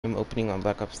I'm opening on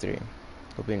Black Ops 3.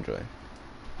 Hope you enjoy.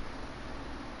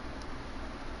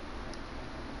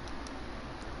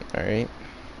 Alright.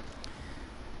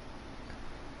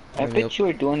 I Let me op bet you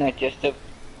were doing that just to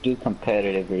do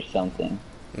competitive or something.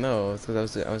 No, it's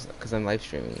because because I'm live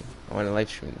streaming. I want to live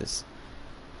stream this.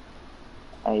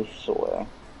 I swear.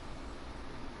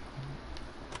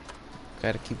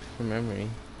 Gotta keep it from memory.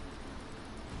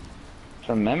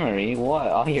 From memory, what?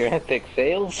 All your epic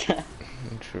fails?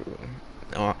 True.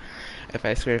 Oh, if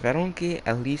I swear, if I don't get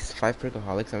at least 5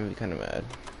 perkaholics, I'm gonna be kind of mad.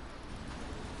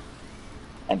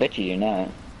 I bet you're not.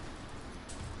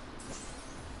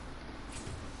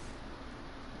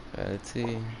 Let's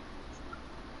see.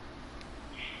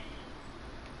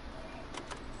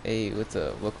 Hey, what's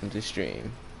up? Welcome to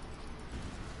stream.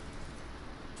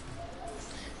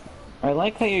 I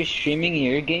like how you're streaming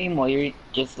your game while you're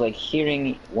just like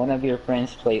hearing one of your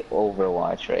friends play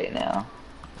Overwatch right now.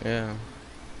 Yeah.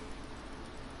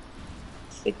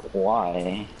 It's like,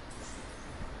 why?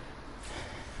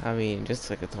 I mean, just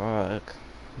like a talk.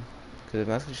 Because if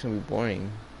not, it's just gonna be boring.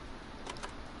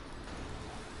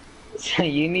 So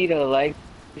you need a live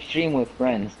stream with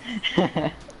friends.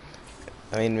 I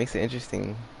mean, it makes it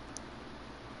interesting.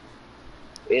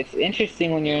 It's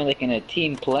interesting when you're like in a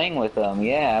team playing with them,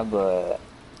 yeah, but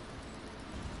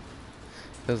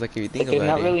Because, like, if you it's think like there's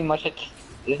about not it, really much.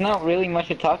 There's not really much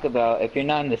to talk about if you're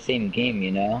not in the same game,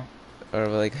 you know? or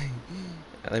like,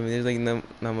 I mean, there's like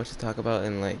not much to talk about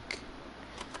in like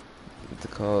what's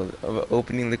it called? Of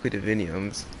opening Liquid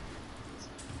Diviniums.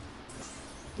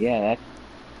 Yeah,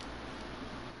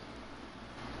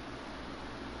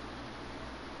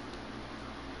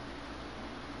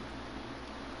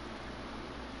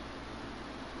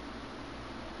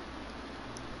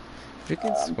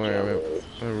 Freaking I'm swear, jealous.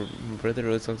 my brother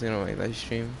wrote something on my live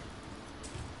stream.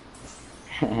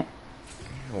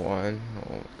 One,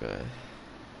 oh my god,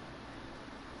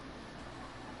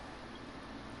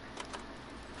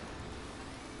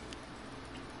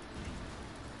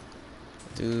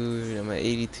 dude, I'm at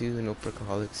 82, no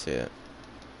perkaholics yet.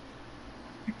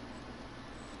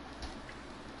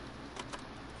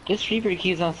 This Reaper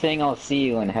keeps on saying I'll see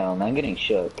you in hell, and I'm getting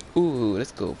shook. Ooh,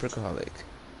 let's go, perkaholic.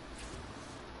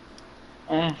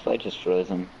 So I just froze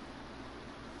him.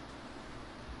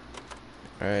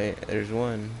 All right, there's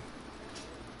one.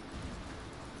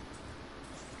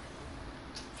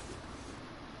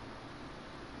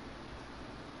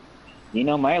 You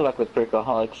know my luck with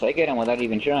Perkaholics, I get him without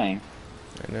even trying.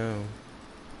 I know.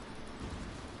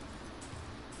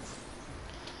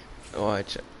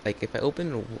 Watch, like if I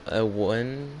open a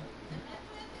one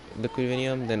Liquid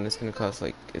Divinium, then it's gonna cost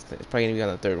like it's probably gonna be on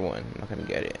the third one. I'm not gonna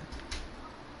get it.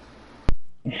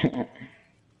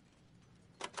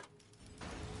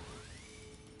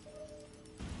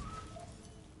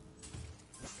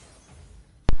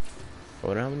 I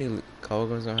wonder how many call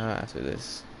guns I have after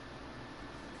this.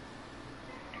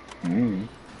 mm.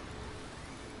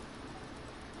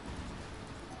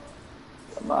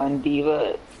 Come on,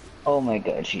 Diva. Oh my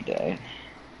god, she died.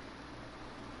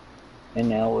 And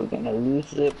now we're gonna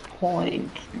lose the point.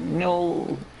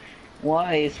 No.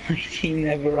 Why is my team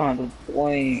never on the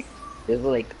point? This is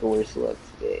like the worst luck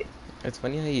today. It's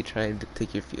funny how you tried to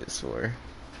take your PS4.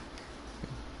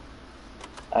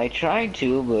 I tried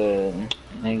to, but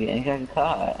I got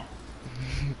caught.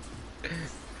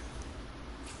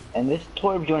 And this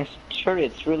Torbjorn's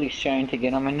turret's really starting to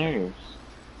get on my nerves.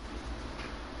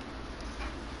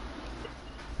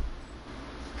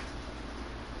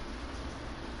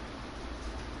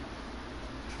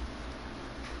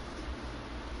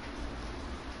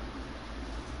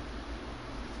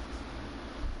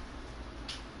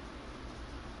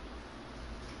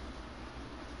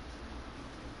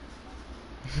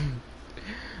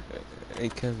 Hey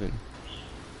Kevin.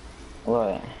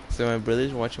 What? So my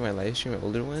brother's watching my live stream, my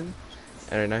older one,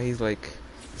 and right now he's like,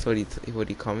 so what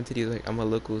he commented, he's like, I'm a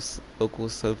local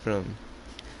sub from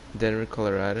Denver,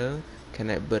 Colorado. Can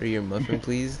I butter your muffin,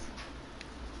 please?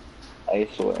 I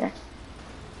swear.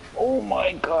 Oh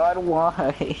my god,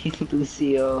 why?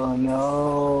 Lucio,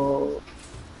 no.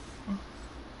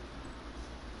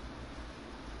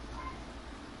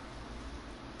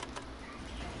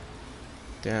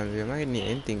 Damn, dude, I'm not getting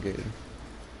anything good.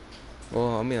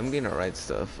 Well, I mean, I'm getting alright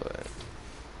stuff, but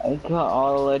I got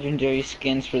all legendary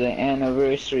skins for the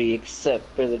anniversary except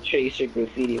for the Tracer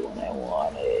Graffiti one I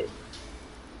wanted.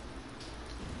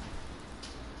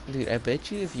 dude, I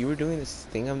bet you if you were doing this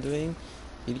thing I'm doing,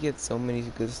 you'd get so many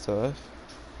good stuff.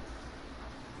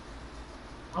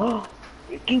 Oh,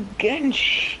 freaking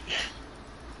Genji!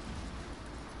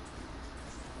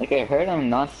 Like I heard him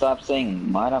non-stop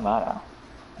saying Mara Mara.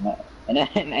 And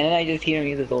then I just hear him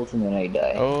use his ult and then I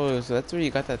die. Oh, so that's where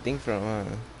you got that thing from, huh?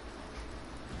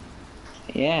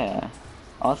 Yeah.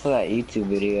 Also that YouTube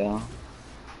video.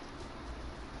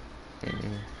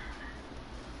 Mm.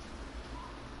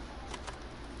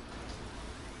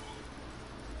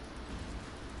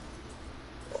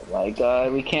 Oh my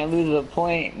god, we can't lose a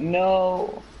point.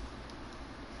 No.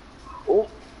 Oh.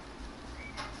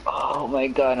 Oh my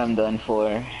god, I'm done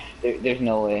for. There's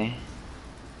no way.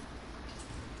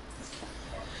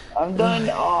 I'm done.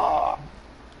 Oh.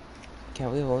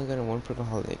 Can't believe I've only gotten one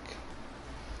Perkaholic.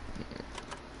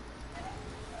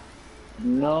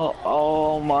 No.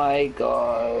 Oh my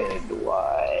god.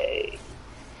 Why?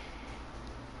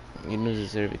 You don't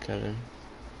deserve it, Kevin.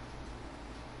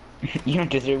 You don't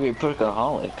deserve your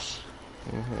perkaholics.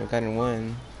 I've gotten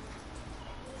one.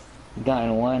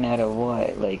 Gotten one out of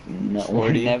what? Like, no,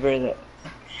 40. never the,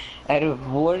 out of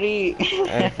 40?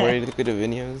 Out of 40 Liquid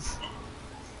Diviniums.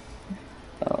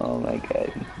 Oh my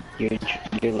god.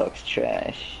 Your luck's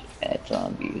trash at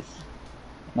zombies.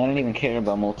 I don't even care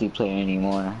about multiplayer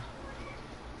anymore.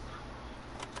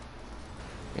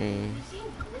 Mm.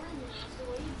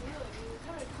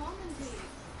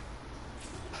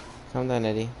 Calm down,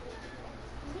 Eddie.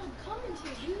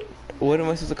 What am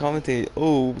I supposed to commentate?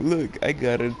 Oh, look, I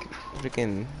got a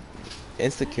freaking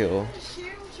insta kill.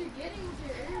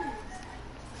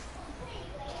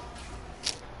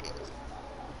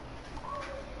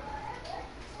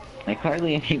 Like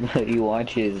hardly anybody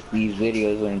watches these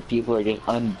videos when people are just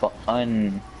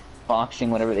unboxing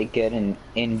whatever they get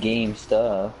in game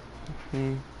stuff.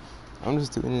 Hmm. I'm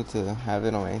just doing it to have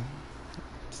it on my,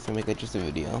 just to make it just a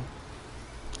video.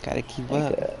 Gotta keep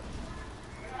Like, up.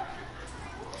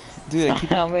 Dude, I keep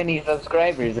how many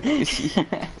subscribers?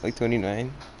 like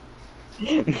 29.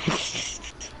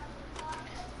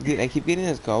 Dude, I keep getting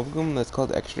this gobblegum that's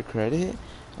called extra credit,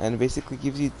 and it basically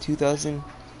gives you 2,000.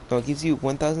 No, it gives you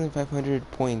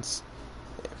 1,500 points,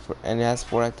 and it has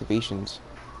 4 activations.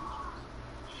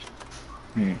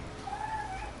 Hmm.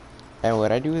 And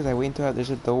what I do is I wait until there's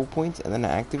a double points, and then I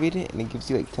activate it, and it gives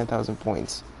you like 10,000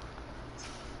 points.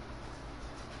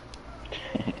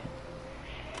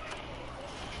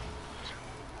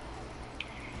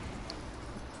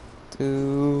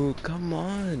 Dude, come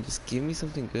on, just give me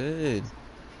something good.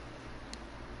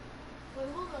 Wait,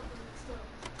 hold up.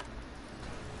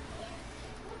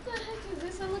 What the heck is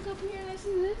this? I look up here and I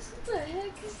see this. What the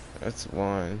heck? That's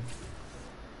one.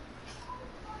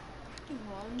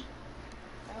 One.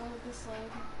 I look this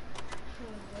like.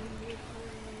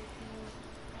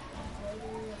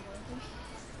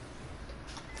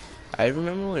 I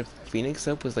remember when Phoenix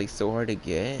Up was like so hard to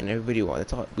get, and everybody wanted.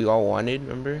 That's all we all wanted.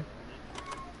 Remember?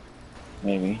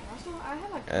 Maybe. I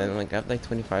have like. And like I have like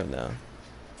 25 now.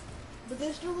 But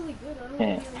they're still really good. I don't Yeah.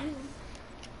 know what you're using.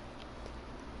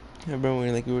 I remember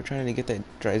when like we were trying to get that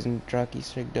Dryzen Drock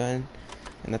Easter egg done,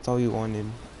 and that's all we wanted.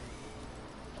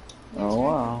 Oh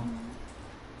wow.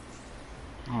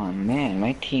 Oh man,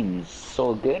 my team's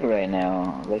so good right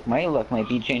now. Like my luck might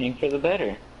be changing for the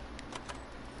better.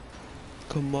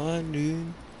 Come on, dude.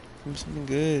 Give me something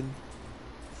good.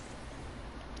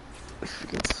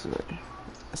 Freaking sweat.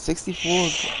 64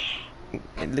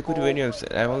 Liquid Diviniums.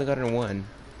 I've only gotten one.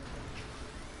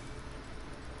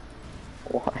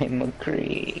 Why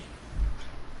McCree?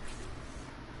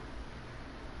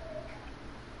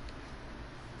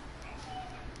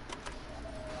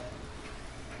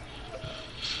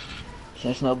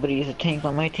 Since nobody is a tank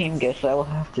on my team, guess I will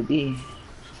have to be.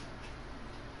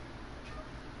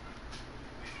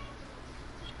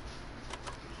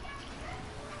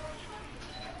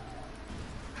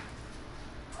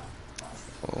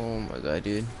 Oh my god,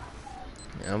 dude.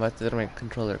 I'm about to throw my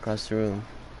controller across the room.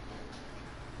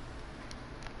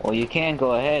 Well, you can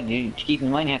go ahead. You keep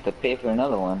in mind you have to pay for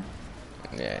another one.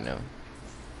 Yeah, I know.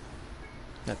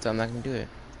 That's why I'm not gonna do it.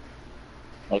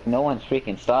 Like no one's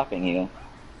freaking stopping you.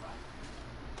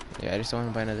 Yeah, I just don't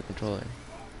want to buy another controller.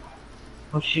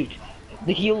 Oh shoot!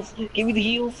 The heals! Give me the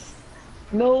heals!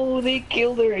 No, they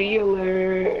killed their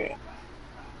healer.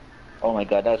 Oh my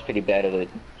god, that was pretty bad of a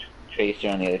tracer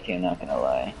on the other team. Not gonna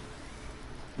lie.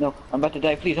 No, I'm about to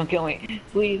die. Please don't kill me.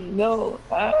 Please, no.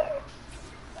 Ah.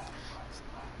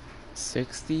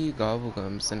 60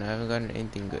 gobblegums and I haven't gotten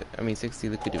anything good. I mean 60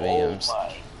 Liquid Oh Diviniums.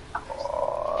 my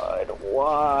god,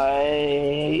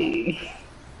 why?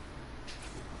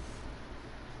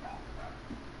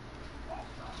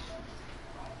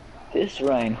 This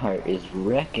Reinhardt is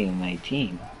wrecking my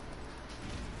team.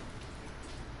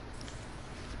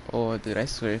 Oh, dude, I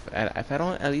swear, if I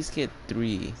don't at least get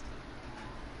 3.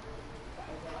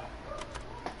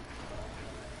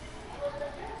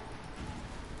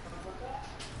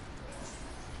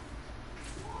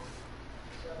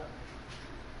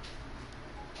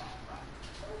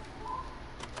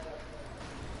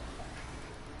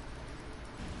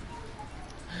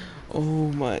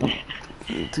 Oh my,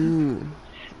 dude.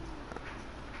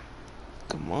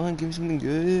 Come on, give me something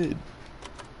good.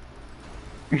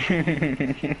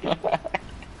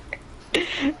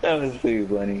 That was so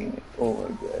funny. Oh my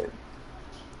god.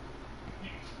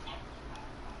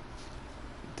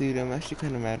 Dude, I'm actually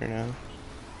kind of mad right now.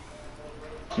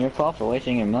 It's your fault for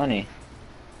wasting your money.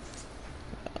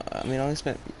 I mean, I only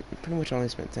spent, pretty much only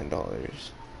spent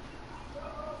 $10.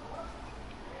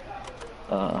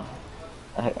 Uh,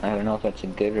 I don't know if that's a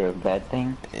good or a bad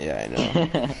thing. Yeah, I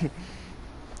know.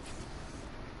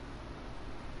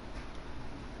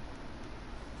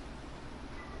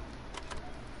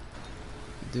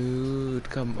 Dude,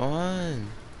 come on.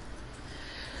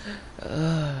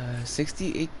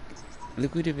 68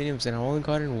 Liquid Diviniums and I only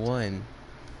gotten one.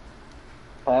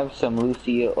 Have some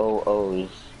Lucio OOs.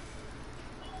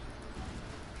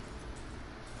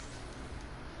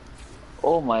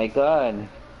 Oh my god.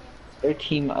 Their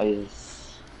team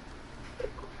is...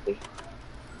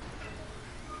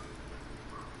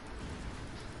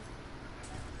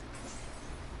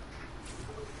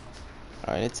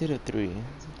 Alright, let's hit a 3.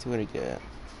 Let's see what I get.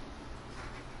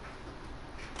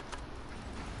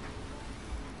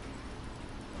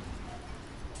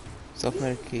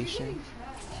 Self-medication.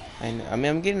 I know. I mean,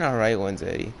 I'm getting alright ones,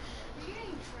 Eddie.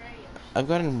 I've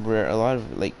gotten rare, a lot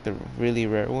of, like, the really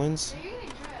rare ones.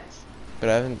 But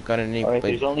I haven't gotten any, Alright,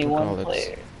 like, there's only one workaholics.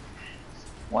 player.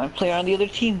 One player on the other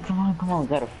team. Come on,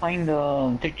 gotta find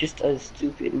them. They're just as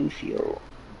stupid, Lucio.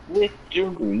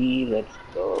 Victory, let's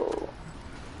go.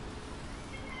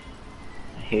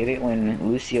 I hate it when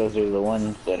Lucios are the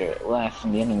ones that are last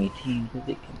in the enemy team,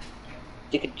 because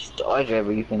they can just dodge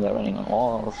everything by running on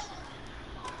walls.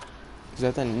 Is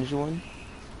that ninja one?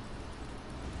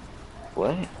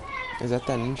 What? Is that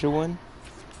ninja one?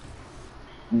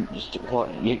 Just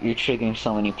what? You're triggering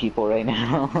so many people right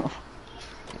now.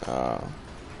 Uh,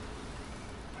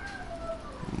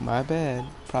 my bad.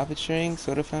 Profit sharing,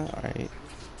 soda fountain. Alright.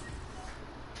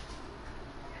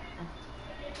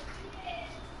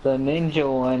 The ninja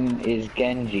one is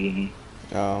Genji.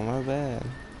 Oh, my bad.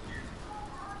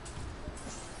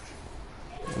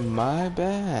 My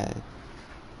bad.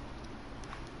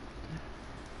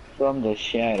 From the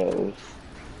shadows.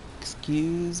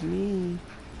 Excuse me.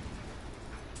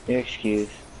 Your excuse.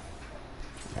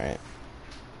 Alright.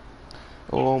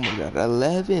 Oh my god,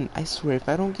 11! I swear, if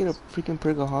I don't get a freaking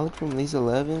pergaholic from at least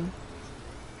 11...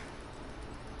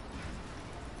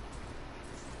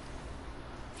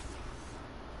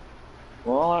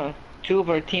 Well, two of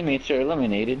our teammates are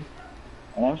eliminated,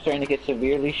 and I'm starting to get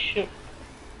severely shook.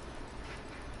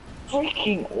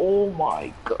 Freaking, oh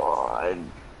my god.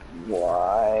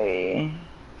 Why?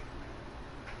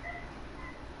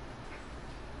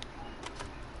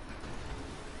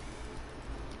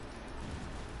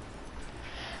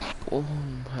 Oh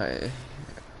my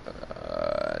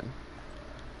god.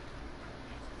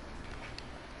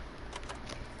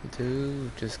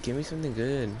 Dude, just give me something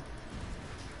good.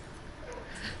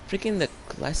 Freaking the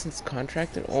licensed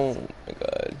contractor? Oh my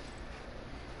god.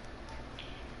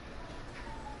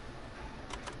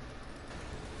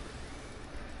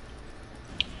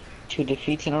 Two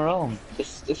defeats in a row.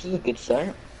 This is a good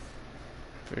start.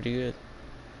 Pretty good.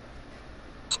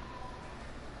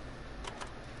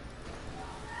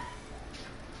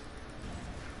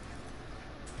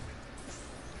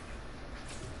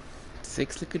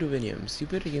 Six Liquid Diviniums. You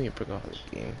better give me a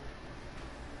pergaholic game.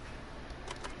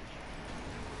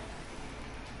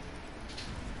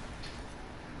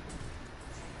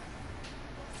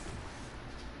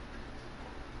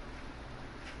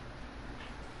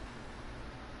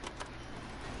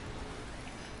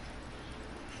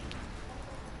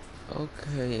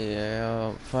 Okay,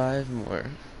 yeah, 5 more.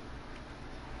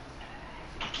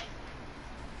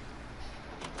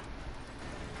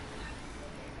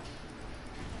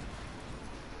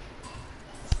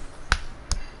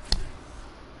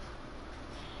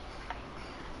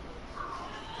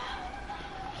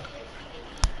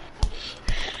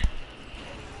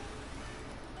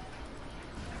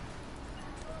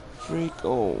 Freak,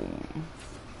 oh.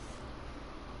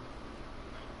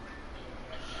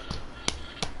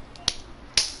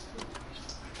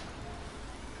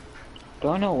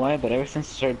 Don't know why, but ever since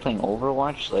I started playing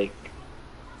Overwatch, like,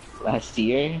 last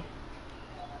year,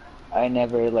 I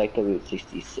never liked the Route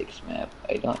 66 map.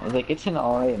 I don't, like, it's an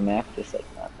alright map, just, like,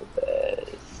 not the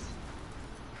best.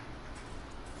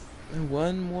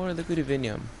 One more Liquid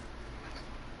Divinium.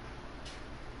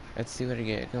 Let's see what I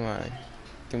get. Come on.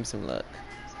 Give me some luck.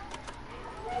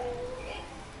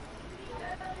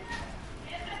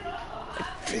 I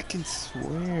freaking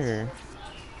swear.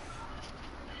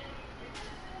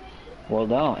 Well,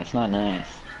 no, it's not nice.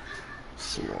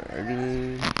 Swear,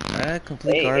 dude. I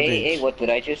complete Hey, garbage. what did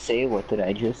I just say? What did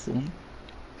I just say?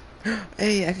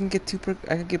 Hey, I can get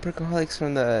I can get perkaholics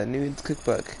from the new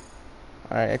cookbook.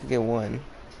 Alright, I can get one.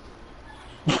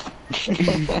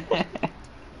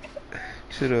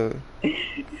 Should've.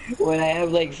 When I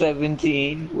have like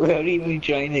 17, without even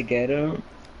trying to get them.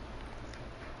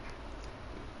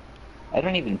 I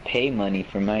don't even pay money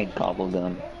for my gobble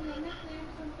gum.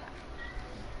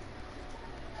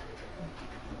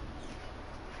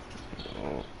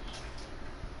 Oh,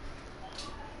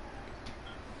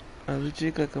 I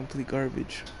legit got complete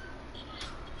garbage.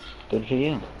 Good for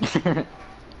you. I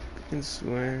can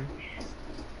swear.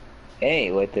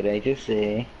 Hey, what did I just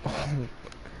say?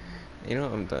 You know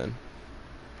I'm done.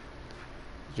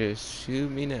 Just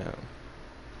shoot me now.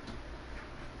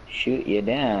 Shoot you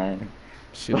down.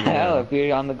 Shoot me Wow, now. if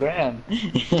you're on the ground.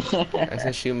 I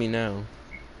said shoot me now.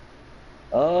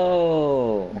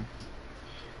 Oh.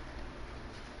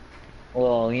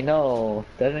 Well,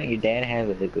 doesn't your dad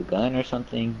have like a gun or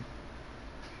something?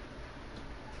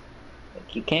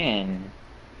 Like you can.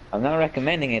 I'm not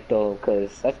recommending it though,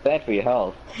 cause that's bad for your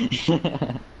health.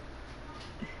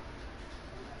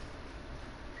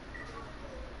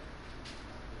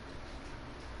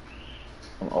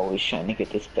 I'm always trying to get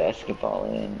this basketball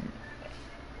in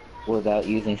without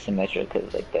using symmetric,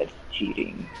 cause like that's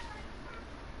cheating.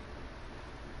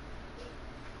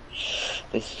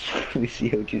 This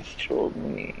Lucio just trolled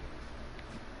me.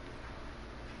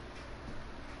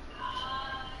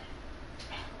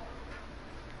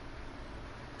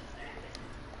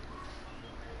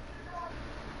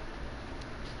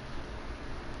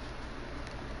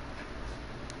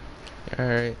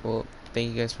 Alright, well,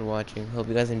 thank you guys for watching. Hope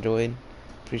you guys enjoyed.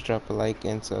 Please drop a like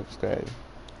and subscribe.